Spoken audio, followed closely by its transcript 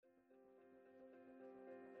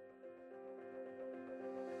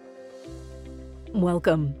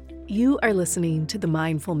Welcome. You are listening to the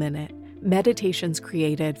Mindful Minute, meditations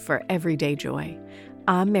created for everyday joy.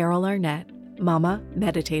 I'm Meryl Arnett, mama,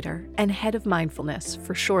 meditator, and head of mindfulness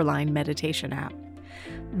for Shoreline Meditation app.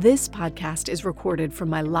 This podcast is recorded from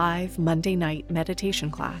my live Monday night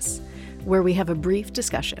meditation class, where we have a brief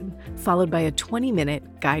discussion followed by a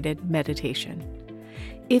 20-minute guided meditation.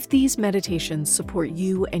 If these meditations support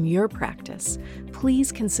you and your practice,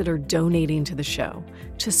 please consider donating to the show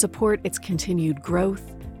to support its continued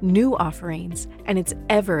growth, new offerings, and its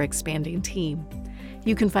ever-expanding team.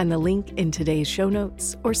 You can find the link in today's show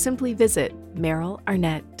notes or simply visit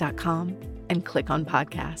merylarnett.com and click on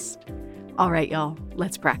podcast. All right, y'all,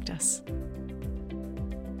 let's practice.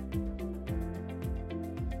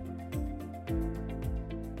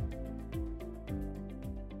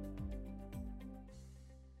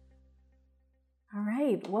 All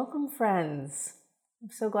right, welcome friends.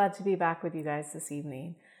 I'm so glad to be back with you guys this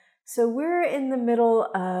evening. So we're in the middle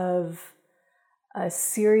of a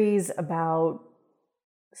series about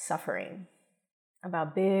suffering,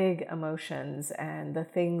 about big emotions and the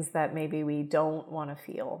things that maybe we don't want to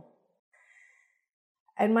feel.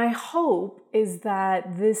 And my hope is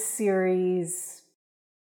that this series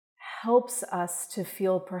helps us to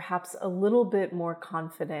feel perhaps a little bit more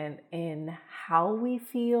confident in how we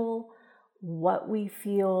feel, what we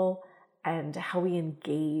feel, and how we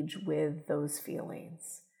engage with those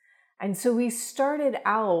feelings. And so we started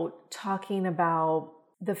out talking about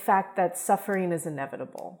the fact that suffering is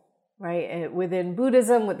inevitable, right? Within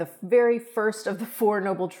Buddhism, with the very first of the Four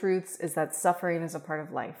Noble Truths is that suffering is a part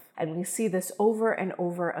of life. And we see this over and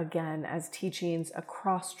over again as teachings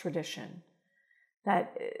across tradition,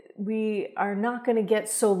 that we are not going to get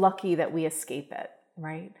so lucky that we escape it,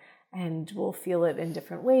 right? And we'll feel it in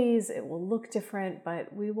different ways. It will look different,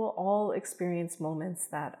 but we will all experience moments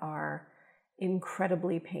that are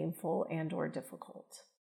incredibly painful and or difficult.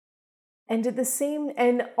 And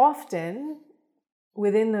and often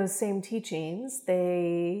within those same teachings,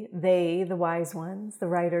 they, the wise ones, the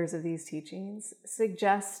writers of these teachings,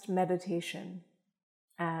 suggest meditation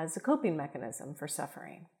as a coping mechanism for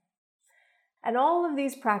suffering. And all of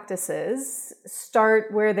these practices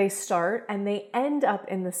start where they start and they end up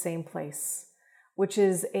in the same place, which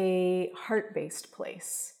is a heart-based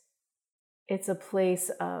place. It's a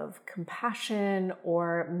place of compassion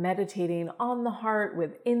or meditating on the heart,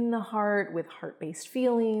 within the heart, with heart-based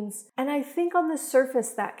feelings. And I think on the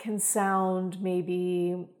surface that can sound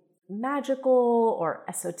maybe magical or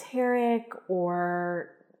esoteric or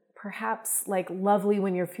perhaps like lovely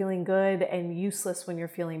when you're feeling good and useless when you're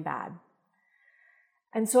feeling bad.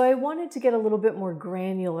 And so I wanted to get a little bit more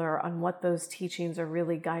granular on what those teachings are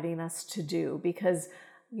really guiding us to do, because,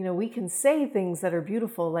 you know, we can say things that are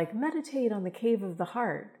beautiful, like meditate on the cave of the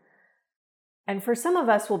heart. And for some of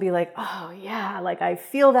us, we'll be like, oh yeah, like I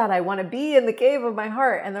feel that, I want to be in the cave of my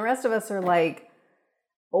heart. And the rest of us are like,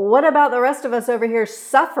 well, what about the rest of us over here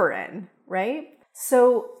suffering, right?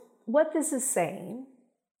 So what this is saying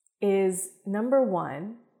is, number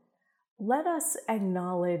one, let us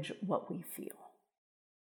acknowledge what we feel.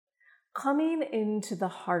 Coming into the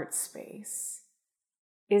heart space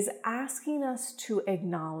is asking us to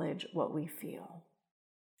acknowledge what we feel.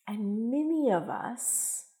 And many of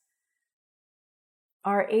us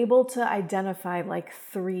are able to identify like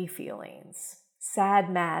three feelings: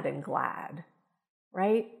 sad, mad, and glad,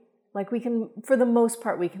 right? Like we can, for the most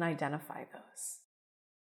part, we can identify those.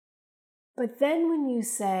 But then when you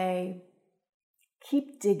say,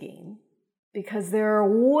 keep digging, because there are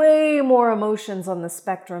way more emotions on the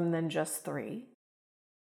spectrum than just three.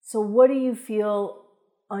 So what do you feel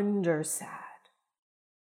under sad?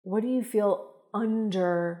 What do you feel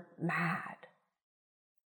under mad?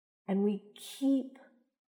 And we keep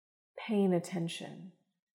paying attention.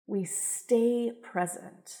 We stay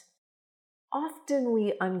present. Often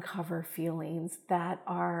we uncover feelings that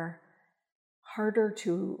are harder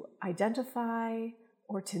to identify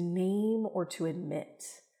or to name or to admit.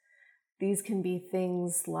 These can be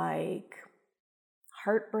things like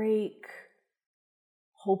heartbreak,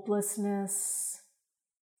 hopelessness,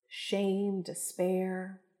 shame,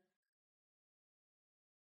 despair.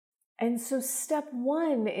 And so step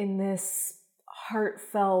one in this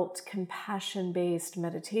heartfelt, compassion-based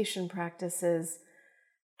meditation practice is,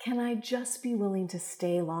 can I just be willing to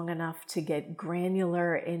stay long enough to get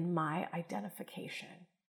granular in my identification?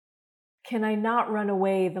 Can I not run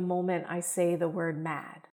away the moment I say the word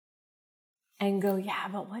mad? And go, yeah,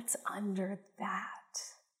 but what's under that?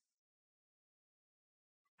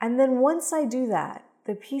 And then once I do that,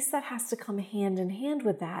 the piece that has to come hand in hand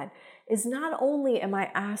with that is not only am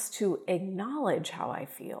I asked to acknowledge how I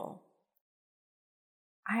feel,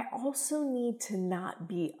 I also need to not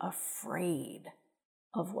be afraid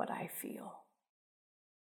of what I feel.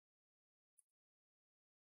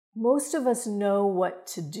 Most of us know what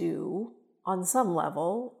to do on some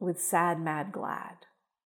level with sad, mad, glad.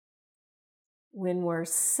 When we're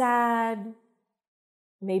sad,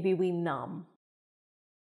 maybe we numb.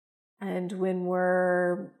 And when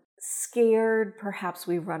we're scared, perhaps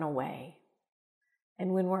we run away.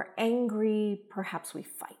 And when we're angry, perhaps we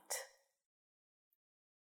fight.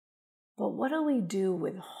 But what do we do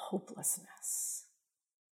with hopelessness?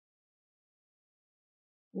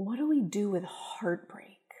 What do we do with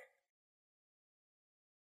heartbreak?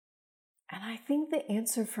 And I think the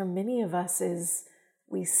answer for many of us is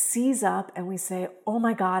we seize up and we say, oh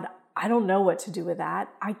my God, I don't know what to do with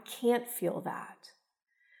that. I can't feel that.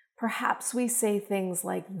 Perhaps we say things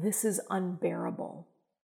like, this is unbearable.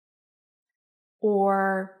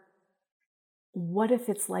 Or, what if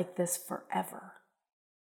it's like this forever?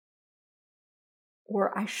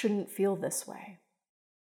 Or, I shouldn't feel this way.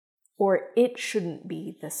 Or, it shouldn't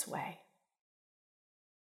be this way.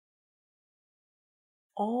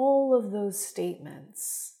 All of those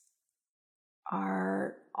statements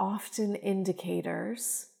are often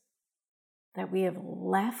indicators that we have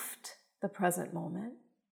left the present moment.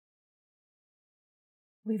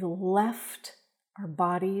 We've left our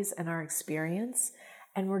bodies and our experience,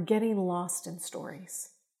 and we're getting lost in stories.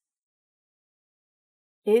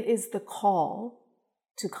 It is the call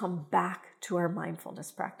to come back to our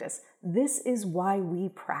mindfulness practice. This is why we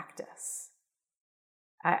practice.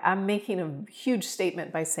 I'm making a huge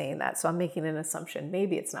statement by saying that, so I'm making an assumption.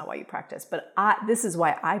 Maybe it's not why you practice, but this is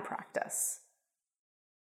why I practice.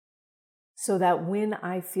 So that when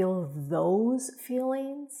I feel those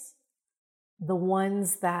feelings, the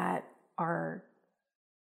ones that are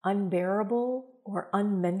unbearable or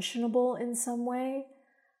unmentionable in some way,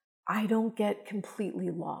 I don't get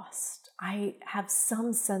completely lost. I have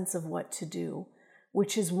some sense of what to do,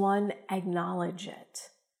 which is one, acknowledge it.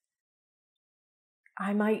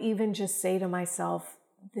 I might even just say to myself,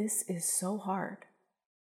 this is so hard.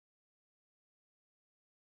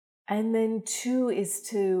 And then two is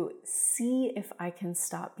to see if I can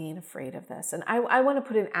stop being afraid of this. And I want to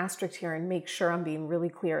put an asterisk here and make sure I'm being really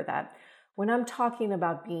clear that when I'm talking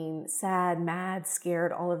about being sad, mad,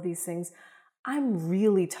 scared, all of these things, I'm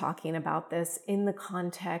really talking about this in the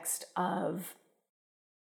context of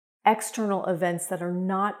external events that are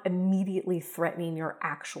not immediately threatening your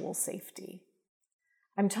actual safety.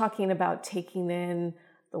 I'm talking about taking in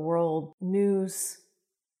the world news,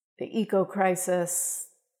 the eco-crisis,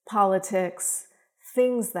 politics,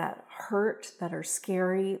 things that hurt, that are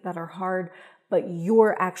scary, that are hard, but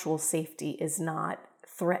your actual safety is not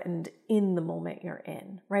threatened in the moment you're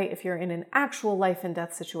in, right? If you're in an actual life and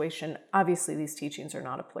death situation, obviously these teachings are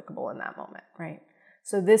not applicable in that moment, right?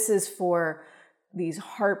 So this is for these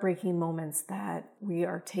heartbreaking moments that we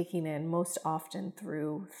are taking in most often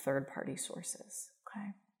through third-party sources, okay?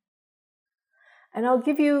 And I'll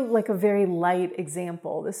give you like a very light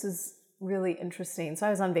example. This is really interesting. So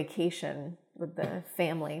I was on vacation with the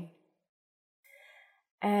family,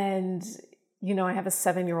 and you know, I have a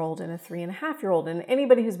 7-year-old and a 3.5-year-old, and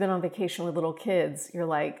anybody who's been on vacation with little kids, you're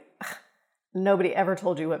like, nobody ever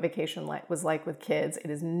told you what vacation was like with kids.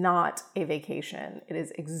 It is not a vacation. It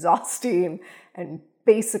is exhausting and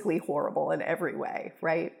basically horrible in every way,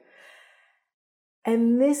 right?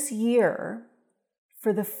 And this year,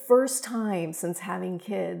 for the first time since having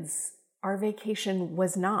kids, our vacation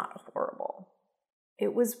was not horrible.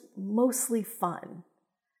 It was mostly fun,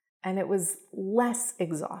 and it was less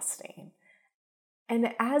exhausting.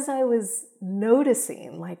 And as I was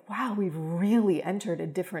noticing, like, wow, we've really entered a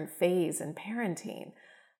different phase in parenting,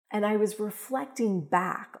 and I was reflecting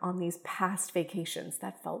back on these past vacations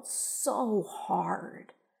that felt so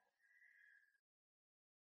hard,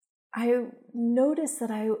 I noticed that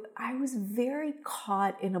I was very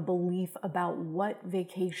caught in a belief about what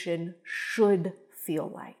vacation should feel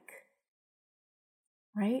like,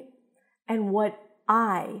 right? And what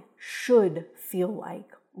I should feel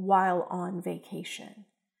like while on vacation.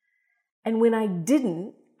 And when I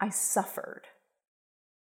didn't, I suffered.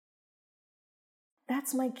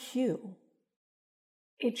 That's my cue.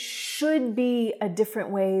 It should be a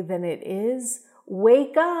different way than it is.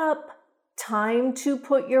 Wake up. Time to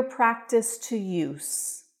put your practice to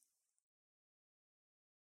use,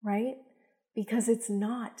 right? Because it's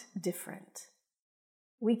not different.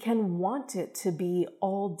 We can want it to be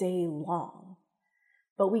all day long,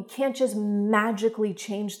 but we can't just magically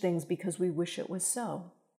change things because we wish it was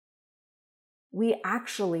so. We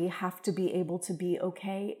actually have to be able to be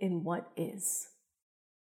okay in what is.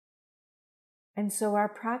 And so our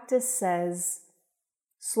practice says,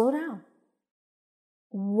 slow down.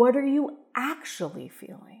 What are you actually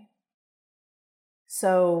feeling?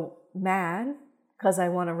 So mad because I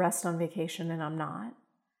want to rest on vacation and I'm not,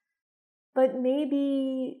 but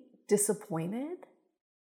maybe disappointed,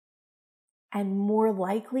 and more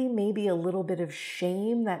likely maybe a little bit of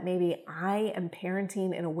shame that maybe I am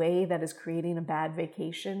parenting in a way that is creating a bad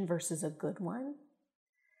vacation versus a good one,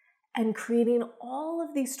 and creating all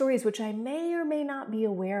of these stories which I may or may not be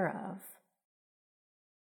aware of,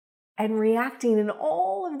 and reacting in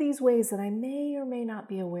all of these ways that I may or may not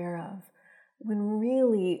be aware of, when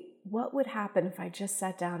really, what would happen if I just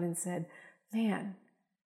sat down and said, man,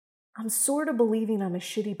 I'm sort of believing I'm a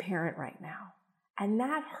shitty parent right now, and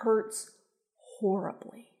that hurts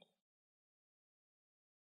horribly.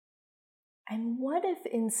 And what if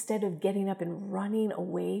instead of getting up and running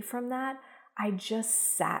away from that, I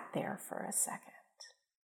just sat there for a second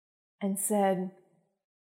and said,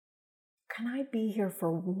 can I be here for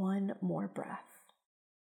one more breath?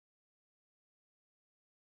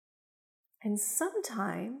 And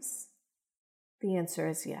sometimes the answer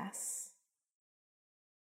is yes.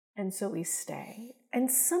 And so we stay. And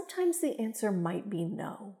sometimes the answer might be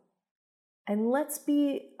no. And let's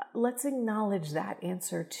acknowledge that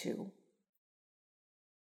answer too.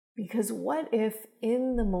 Because what if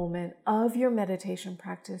in the moment of your meditation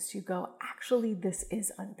practice you go, actually, this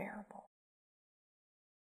is unbearable.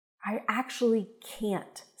 I actually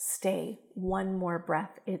can't stay one more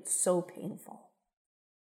breath. It's so painful.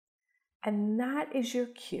 And that is your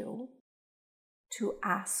cue to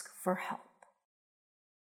ask for help.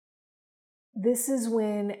 This is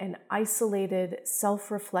when an isolated,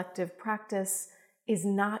 self-reflective practice is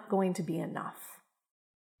not going to be enough.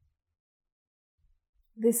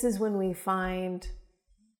 This is when we find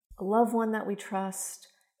a loved one that we trust,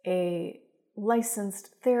 a licensed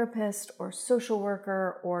therapist or social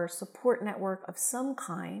worker or support network of some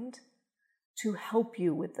kind to help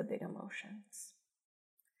you with the big emotions.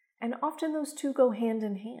 And often those two go hand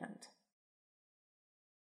in hand.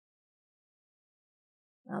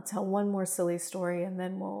 I'll tell one more silly story and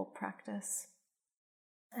then we'll practice.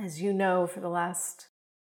 As you know, for the last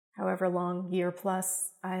however long, year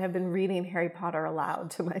plus, I have been reading Harry Potter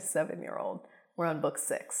aloud to my 7-year-old. We're on book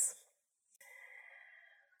 6.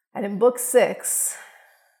 And in book 6,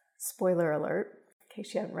 spoiler alert, in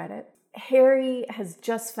case you haven't read it, Harry has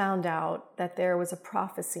just found out that there was a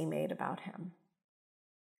prophecy made about him.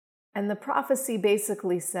 And the prophecy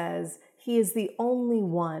basically says he is the only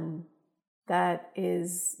one that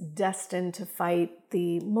is destined to fight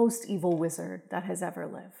the most evil wizard that has ever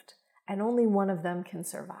lived. And only one of them can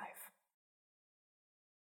survive.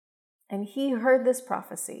 And he heard this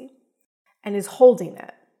prophecy and is holding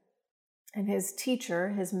it. And his teacher,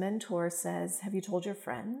 his mentor, says, have you told your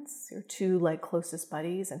friends, your two closest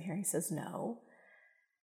buddies? And Harry says, no.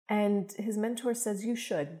 And his mentor says, you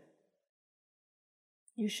should.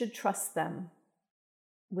 You should trust them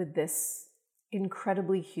with this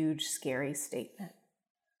incredibly huge, scary statement.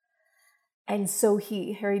 And so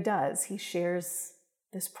Harry does. He shares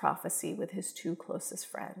this prophecy with his two closest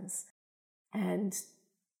friends. And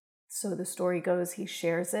so the story goes, he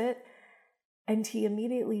shares it, and he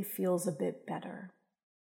immediately feels a bit better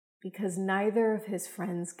because neither of his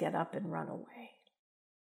friends get up and run away.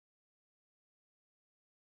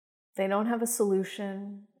 They don't have a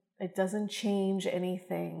solution. It doesn't change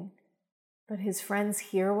anything. But his friends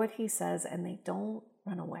hear what he says and they don't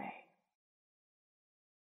run away.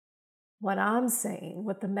 What I'm saying,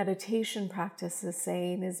 what the meditation practice is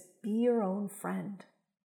saying, is be your own friend.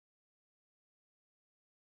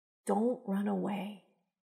 Don't run away.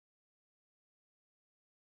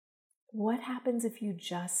 What happens if you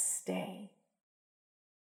just stay?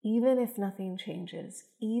 Even if nothing changes,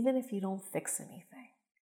 even if you don't fix anything,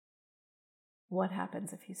 what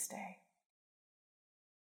happens if you stay?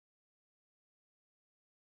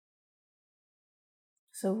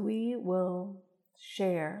 So we will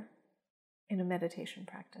share in a meditation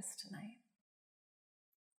practice tonight.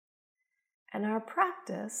 And our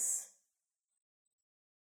practice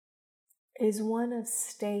is one of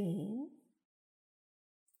staying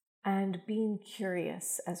and being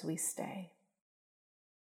curious as we stay.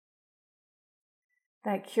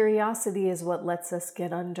 That curiosity is what lets us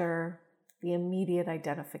get under the immediate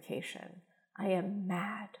identification. I am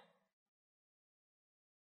mad.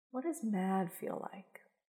 What does mad feel like?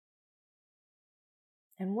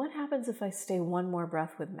 And what happens if I stay one more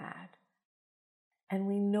breath with mad? And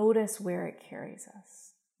we notice where it carries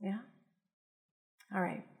us. Yeah? All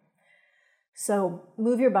right. So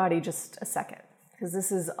move your body just a second, because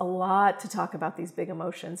this is a lot to talk about, these big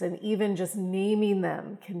emotions, and even just naming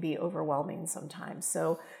them can be overwhelming sometimes.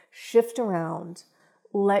 So shift around,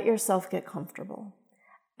 let yourself get comfortable.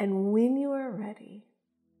 And when you are ready,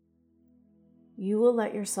 you will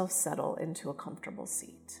let yourself settle into a comfortable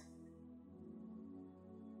seat.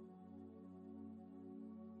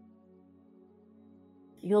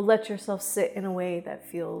 You'll let yourself sit in a way that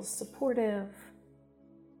feels supportive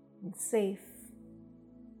and safe.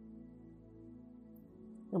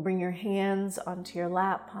 You'll bring your hands onto your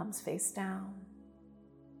lap, palms face down.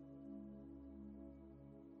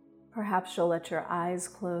 Perhaps you'll let your eyes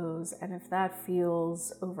close, and if that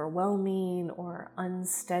feels overwhelming or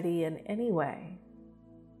unsteady in any way,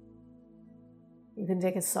 you can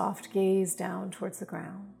take a soft gaze down towards the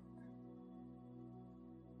ground.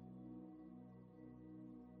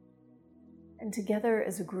 And together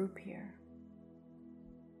as a group here,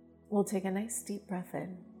 we'll take a nice deep breath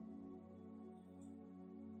in.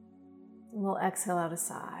 And we'll exhale out a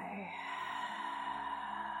sigh.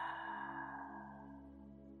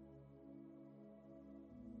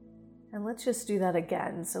 And let's just do that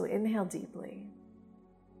again. So inhale deeply.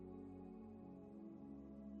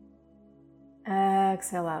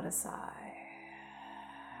 Exhale out a sigh.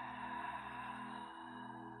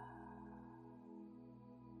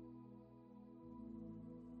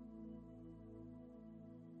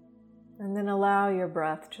 And then allow your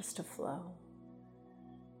breath just to flow.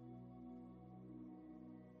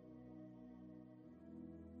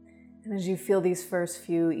 And as you feel these first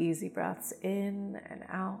few easy breaths in and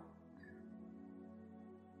out,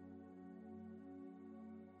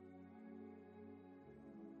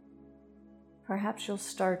 perhaps you'll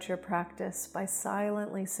start your practice by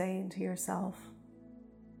silently saying to yourself,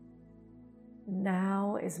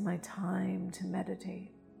 "Now is my time to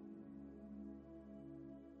meditate."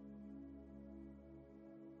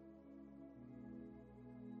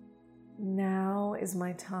 Now is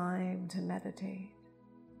my time to meditate.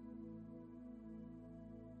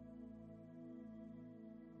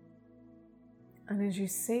 And as you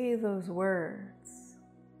say those words,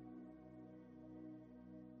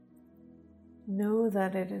 know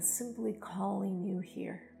that it is simply calling you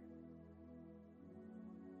here.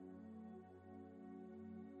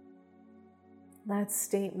 That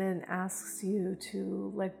statement asks you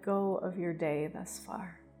to let go of your day thus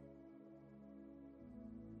far.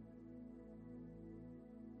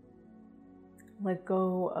 Let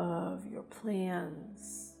go of your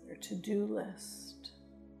plans, your to-do list.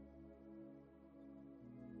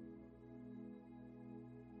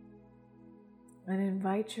 And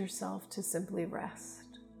invite yourself to simply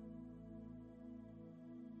rest.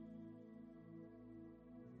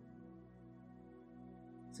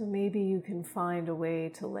 So maybe you can find a way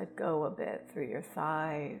to let go a bit through your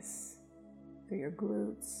thighs, through your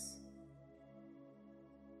glutes.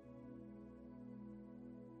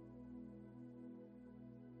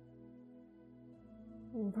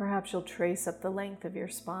 And perhaps you'll trace up the length of your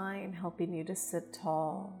spine, helping you to sit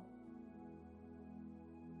tall.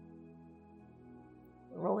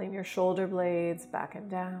 Rolling your shoulder blades back and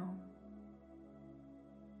down.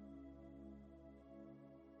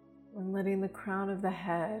 And letting the crown of the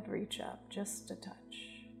head reach up just a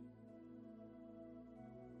touch.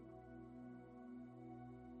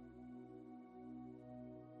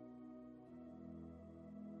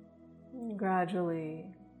 And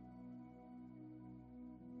gradually,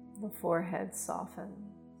 the forehead softens.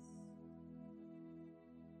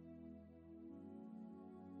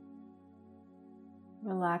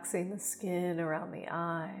 Relaxing the skin around the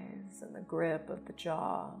eyes and the grip of the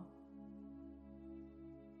jaw.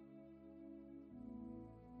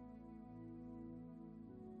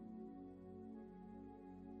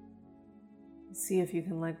 See if you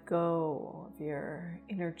can let go of your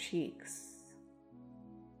inner cheeks,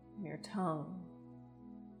 and your tongue.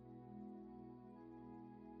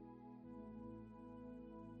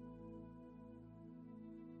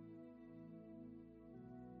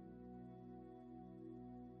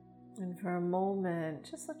 And for a moment,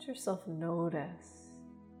 just let yourself notice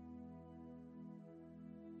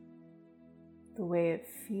the way it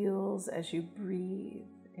feels as you breathe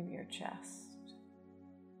in your chest.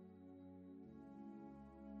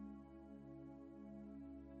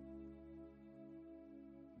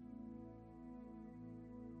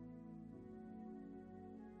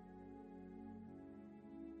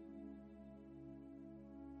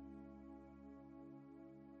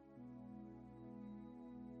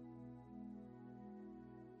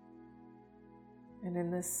 And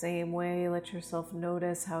in the same way, let yourself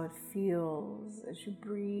notice how it feels as you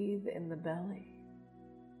breathe in the belly.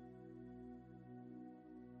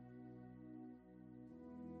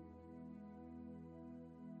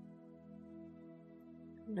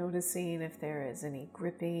 Noticing if there is any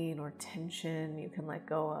gripping or tension you can let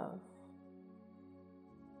go of.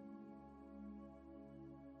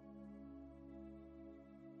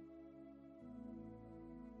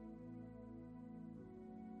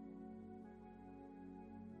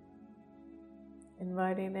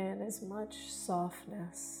 inviting in as much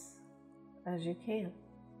softness as you can.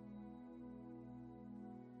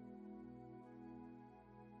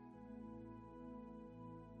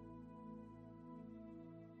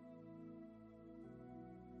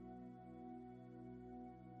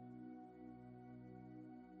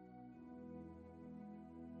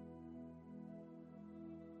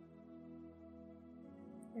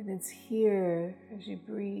 And it's here as you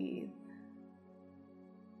breathe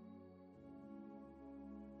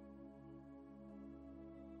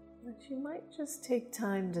that you might just take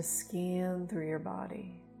time to scan through your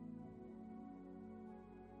body.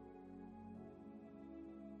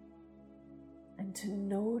 And to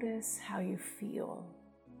notice how you feel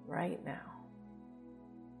right now.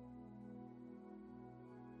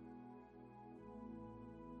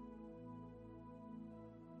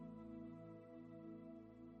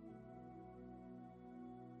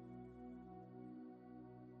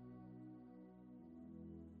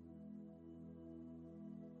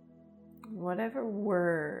 Whatever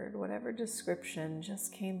word, whatever description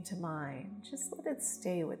just came to mind, just let it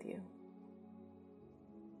stay with you.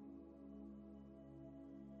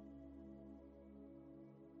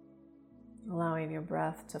 Allowing your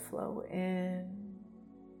breath to flow in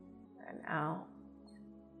and out.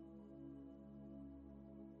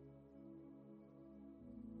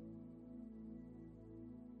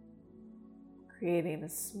 Creating a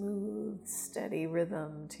smooth, steady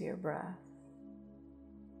rhythm to your breath.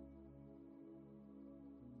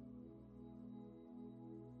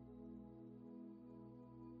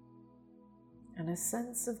 And a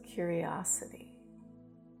sense of curiosity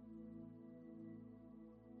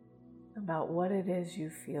about what it is you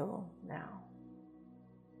feel now.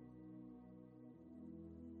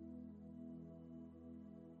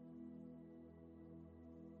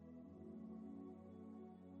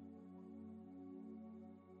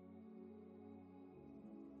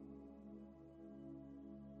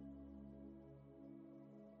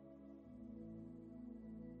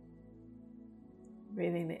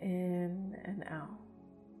 Breathing in and out.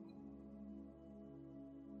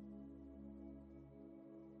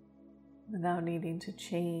 Without needing to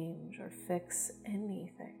change or fix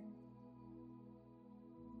anything.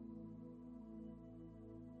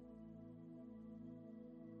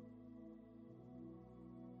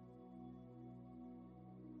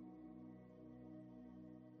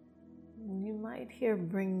 You might here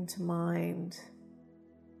bring to mind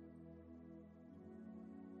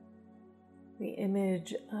the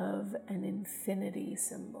image of an infinity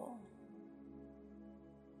symbol.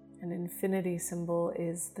 An infinity symbol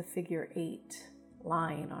is the figure 8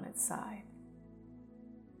 lying on its side.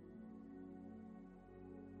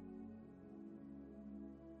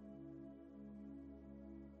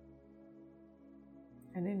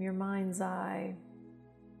 And in your mind's eye,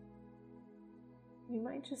 you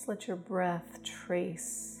might just let your breath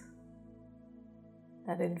trace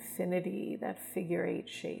that infinity, that figure 8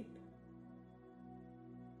 shape.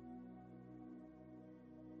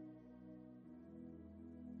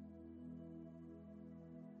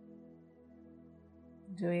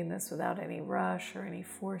 Doing this without any rush or any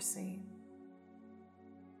forcing.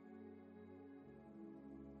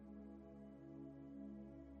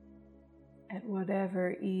 At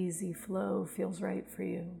whatever easy flow feels right for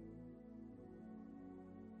you.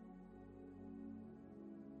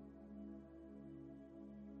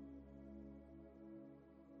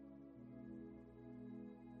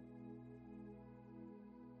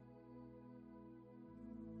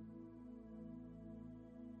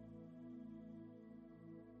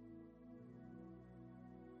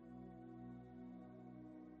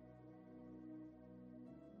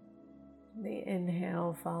 The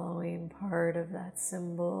inhale following part of that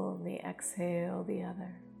symbol, and the exhale the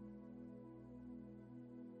other.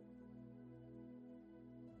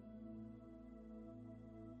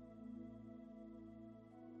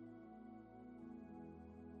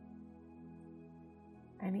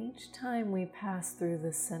 And each time we pass through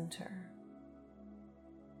the center,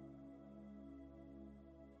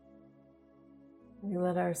 we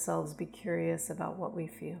let ourselves be curious about what we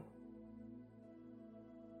feel.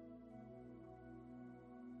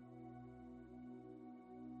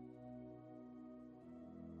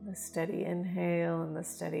 The steady inhale and the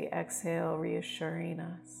steady exhale reassuring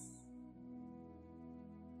us.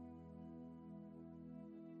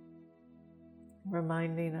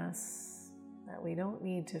 Reminding us that we don't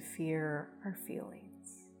need to fear our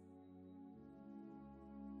feelings.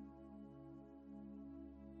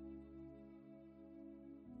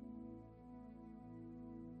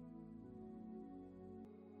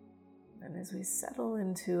 And as we settle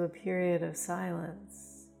into a period of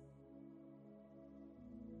silence,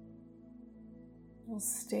 We'll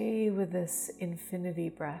stay with this infinity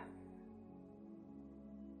breath.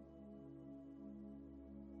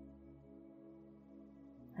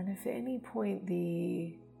 And if at any point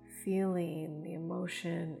the feeling, the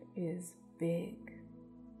emotion is big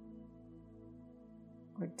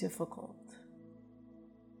or difficult,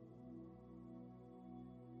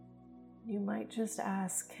 you might just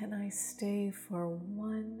ask, can I stay for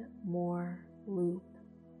one more loop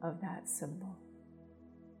of that symbol?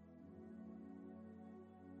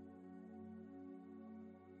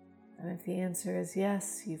 And if the answer is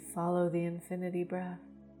yes, you follow the infinity breath.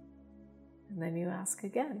 And then you ask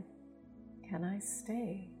again, can I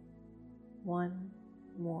stay one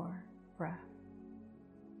more breath?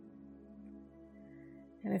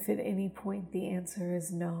 And if at any point the answer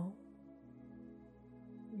is no,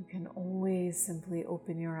 you can always simply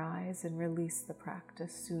open your eyes and release the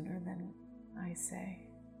practice sooner than I say.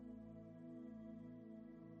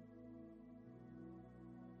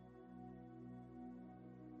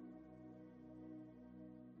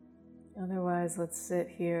 Otherwise, let's sit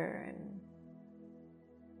here and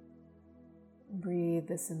breathe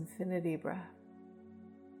this infinity breath,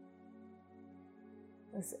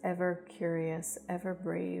 this ever curious, ever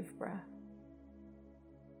brave breath.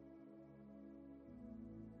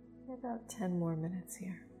 For about 10 more minutes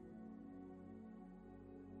here.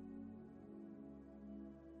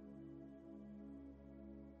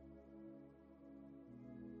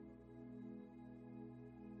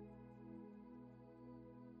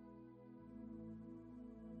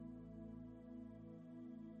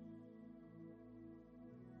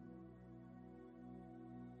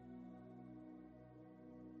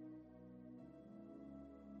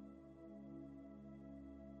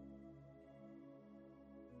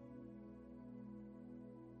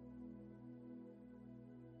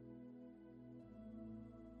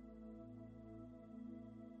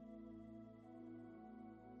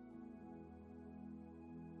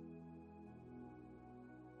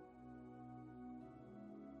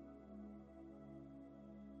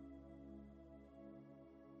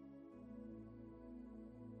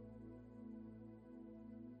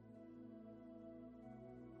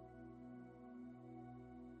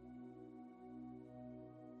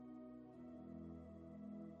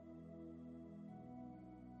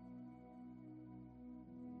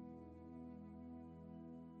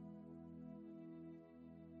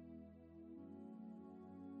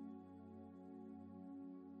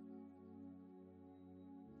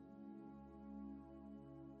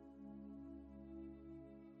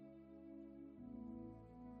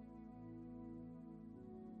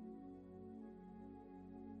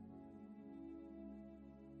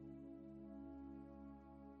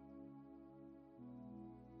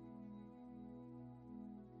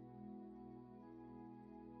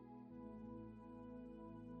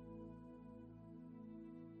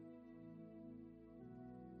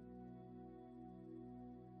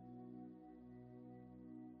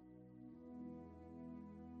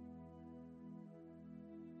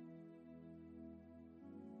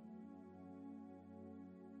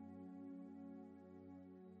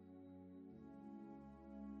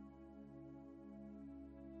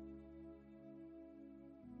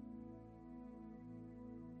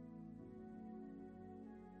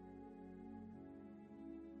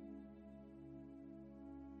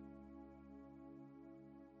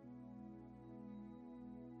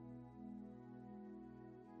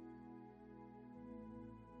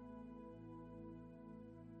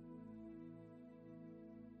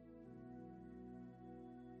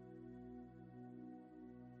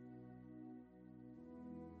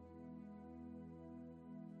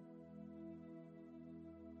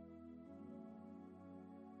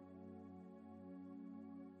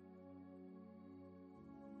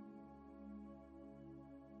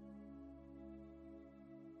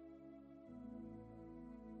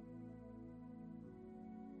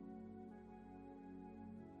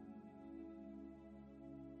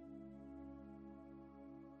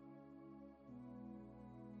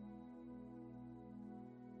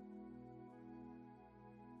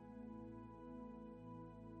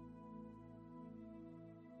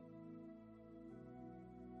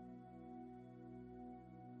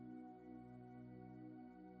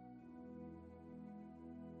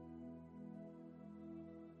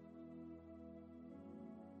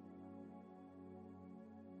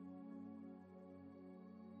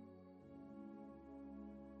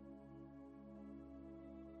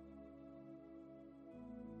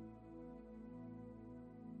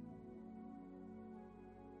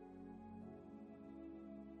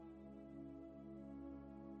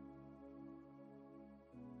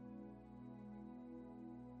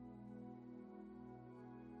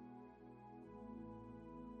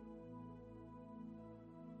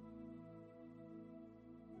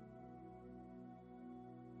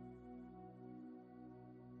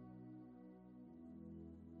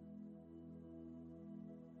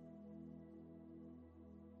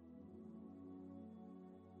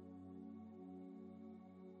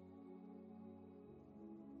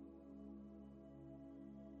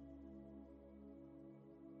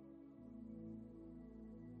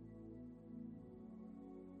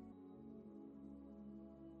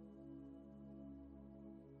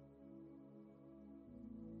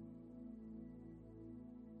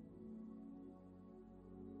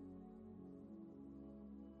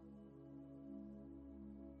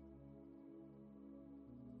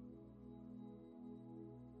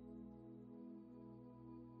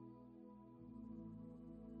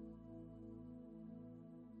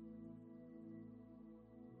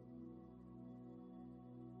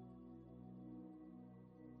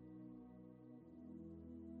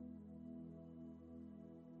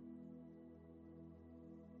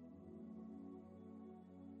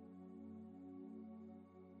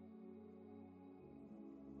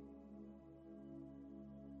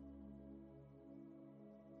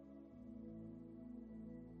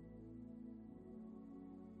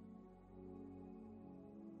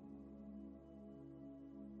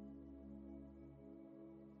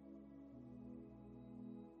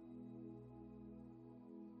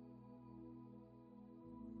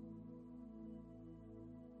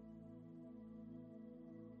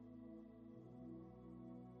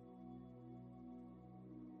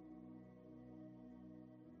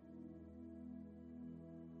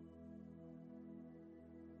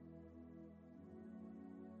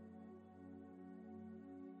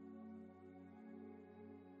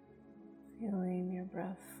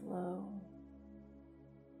 breath flow.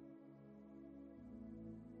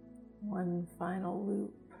 One final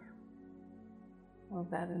loop of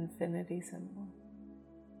that infinity symbol.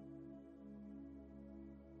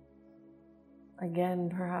 Again,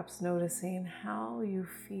 perhaps noticing how you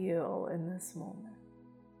feel in this moment.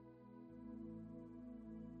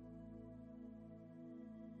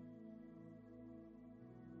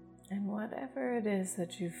 And whatever it is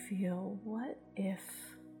that you feel, what if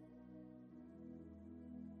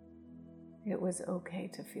it was okay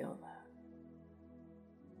to feel that?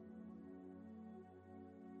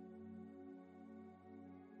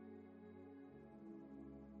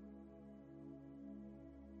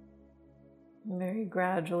 Very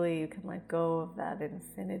gradually, you can let go of that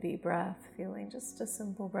infinity breath, feeling just a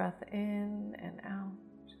simple breath in and out.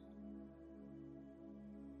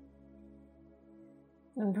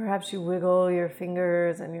 And perhaps you wiggle your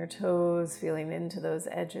fingers and your toes, feeling into those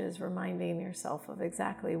edges, reminding yourself of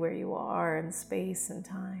exactly where you are in space and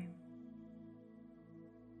time.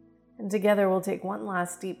 And together we'll take one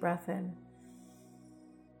last deep breath in.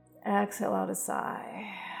 Exhale out a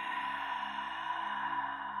sigh.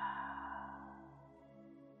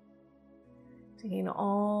 Taking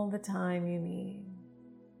all the time you need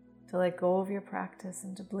to let go of your practice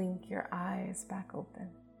and to blink your eyes back open.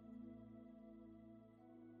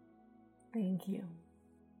 Thank you.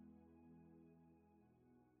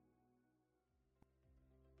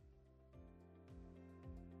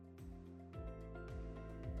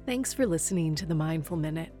 Thanks for listening to the Mindful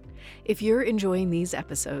Minute. If you're enjoying these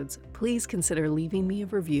episodes, please consider leaving me a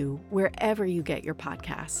review wherever you get your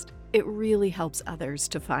podcast. It really helps others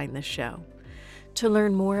to find this show. To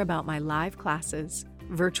learn more about my live classes,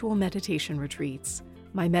 virtual meditation retreats,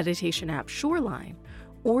 my meditation app Shoreline,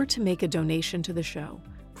 or to make a donation to the show,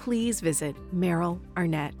 please visit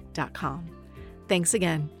merylarnett.com. Thanks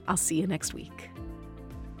again. I'll see you next week.